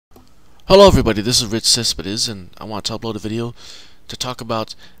Hello everybody, this is Rich Cespedes, and I want to upload a video to talk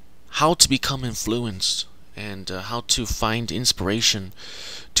about how to become influenced and how to find inspiration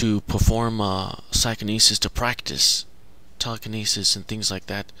to perform psychokinesis, to practice telekinesis and things like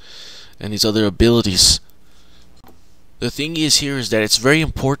that, and these other abilities. The thing is that it's very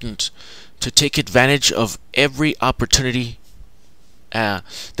important to take advantage of every opportunity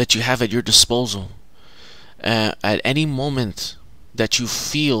that you have at your disposal. At any moment that you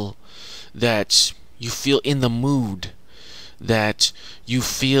feel in the mood, that you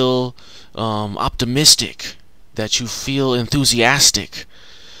feel optimistic, that you feel enthusiastic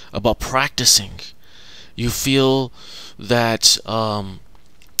about practicing, you feel that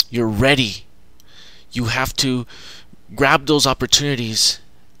you're ready, you have to grab those opportunities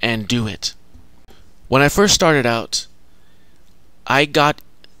and do it. When I first started out, I got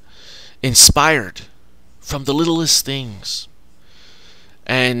inspired from the littlest things.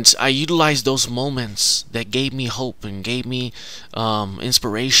 And I utilized those moments that gave me hope and gave me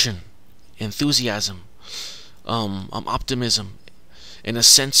inspiration, enthusiasm, optimism, and a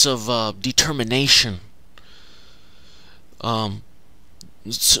sense of determination.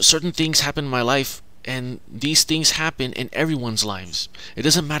 Certain things happen in my life, and these things happen in everyone's lives. It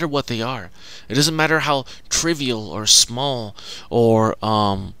doesn't matter what they are. It doesn't matter how trivial or small or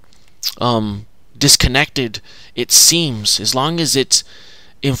disconnected it seems. As long as it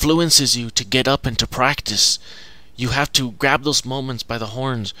influences you to get up and to practice, you have to grab those moments by the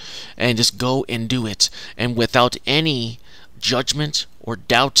horns and just go and do it, and without any judgment or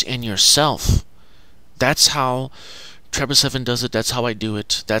doubt in yourself. That's how Trevor 7 does it. That's how I do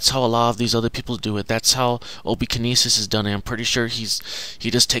it. That's how a lot of these other people do it. That's how Kinesis has done it. I'm pretty sure he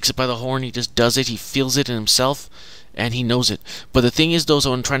just takes it by the horn. He just does it. He feels it in himself, and he knows it. But the thing is, though, what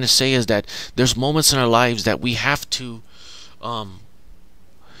I'm trying to say is that there's moments in our lives that we have to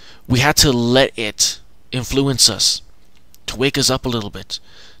let it influence us, to wake us up a little bit,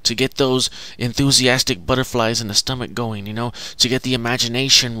 to get those enthusiastic butterflies in the stomach going, to get the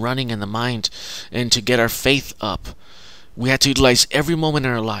imagination running in the mind, and to get our faith up. We have to utilize every moment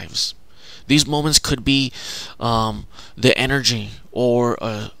in our lives. These moments could be the energy or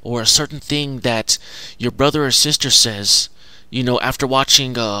a certain thing that your brother or sister says, after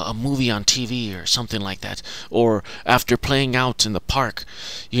watching a movie on TV or something like that, or after playing out in the park,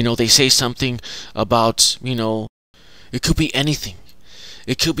 they say something about, it could be anything.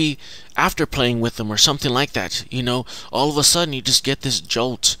 It could be after playing with them or something like that. All of a sudden you just get this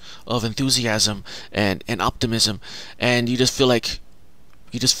jolt of enthusiasm and optimism, and you just feel like,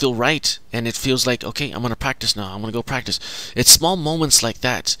 you just feel right, and it feels like, okay, I'm gonna practice now. I'm gonna go practice. It's small moments like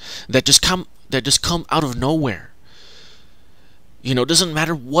that that just come out of nowhere. It doesn't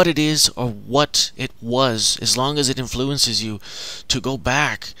matter what it is or what it was, as long as it influences you to go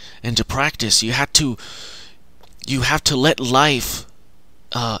back and to practice. You have to let life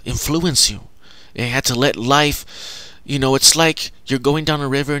influence you. You have to let life, it's like you're going down a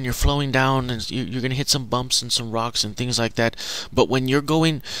river and you're flowing down, and you're going to hit some bumps and some rocks and things like that. But when you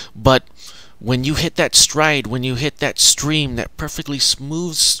hit that stride, when you hit that stream, that perfectly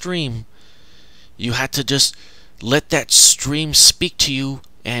smooth stream, you have to just let that stream speak to you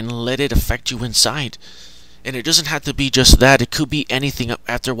and let it affect you inside. And it doesn't have to be just that. It could be anything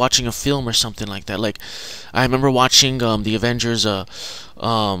after watching a film or something like that. Like, I remember watching the Avengers, The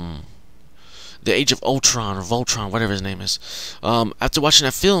Age of Ultron, or Voltron, whatever his name is. After watching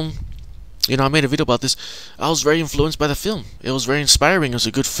that film, I made a video about this. I was very influenced by the film. It was very inspiring. It was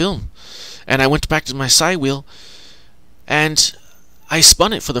a good film. And I went to practice my side wheel, and I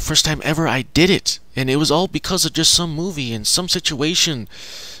spun it for the first time ever. I did it, and it was all because of just some movie and some situation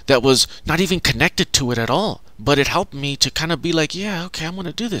that was not even connected to it at all, but it helped me to kind of be like, yeah, okay, I'm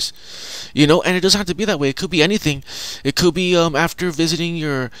gonna do this, and it doesn't have to be that way. It could be anything. It could be after visiting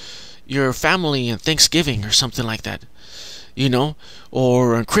your family and Thanksgiving or something like that,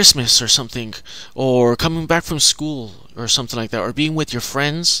 or on Christmas or something, or coming back from school or something like that, or being with your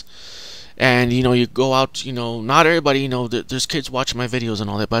friends. And you go out, not everybody, there's kids watching my videos and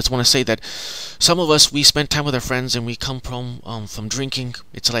all that, but I just want to say that some of us, we spend time with our friends, and we come from drinking.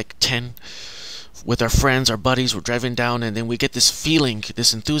 It's like 10 with our friends, our buddies. We're driving down, and then we get this feeling,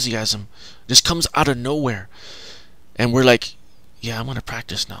 this enthusiasm just comes out of nowhere, and we're like, yeah, I'm gonna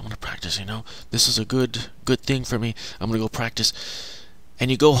practice now. I'm gonna practice. This is a good thing for me. I'm gonna go practice.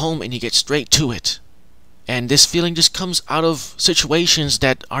 And you go home and you get straight to it. And this feeling just comes out of situations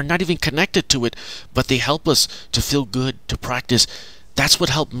that are not even connected to it, but they help us to feel good, to practice. That's what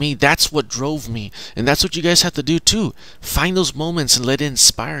helped me. That's what drove me. And that's what you guys have to do too. Find those moments and let it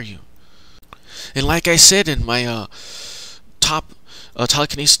inspire you. And like I said in my top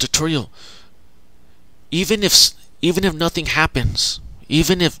telekinesis tutorial, even if nothing happens,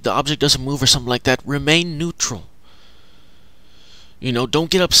 even if the object doesn't move or something like that, remain neutral. You know, don't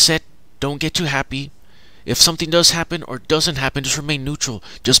get upset, don't get too happy. If something does happen or doesn't happen, just remain neutral.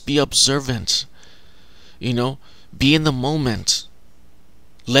 Just be observant. You know, be in the moment.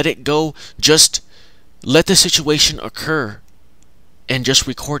 Let it go. Just let the situation occur and just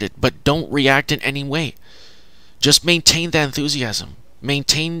record it. But don't react in any way. Just maintain that enthusiasm.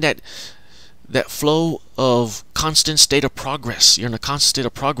 Maintain that flow of constant state of progress. You're in a constant state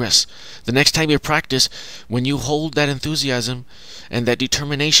of progress. The next time you practice, when you hold that enthusiasm and that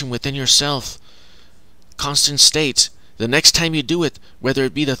determination within yourself, constant state, the next time you do it, whether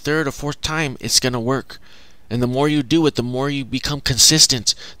it be the third or fourth time, it's going to work. And the more you do it, the more you become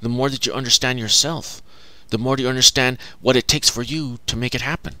consistent, the more that you understand yourself, the more you understand what it takes for you to make it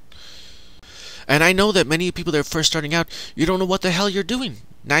happen. And I know that many people that are first starting out, you don't know what the hell you're doing.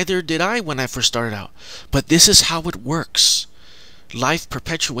 Neither did I when I first started out. But this is how it works. Life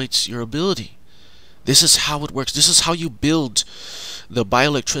perpetuates your ability. This is how it works. This is how you build the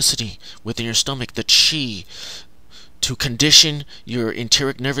bioelectricity within your stomach, the chi, to condition your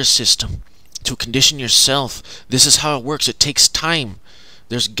enteric nervous system, to condition yourself. This is how it works. It takes time.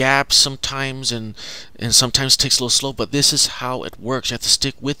 There's gaps sometimes, and sometimes it takes a little slow, but this is how it works. You have to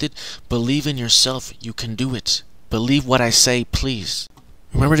stick with it. Believe in yourself. You can do it. Believe what I say, please.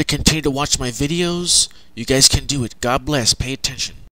 Remember to continue to watch my videos. You guys can do it. God bless. Pay attention.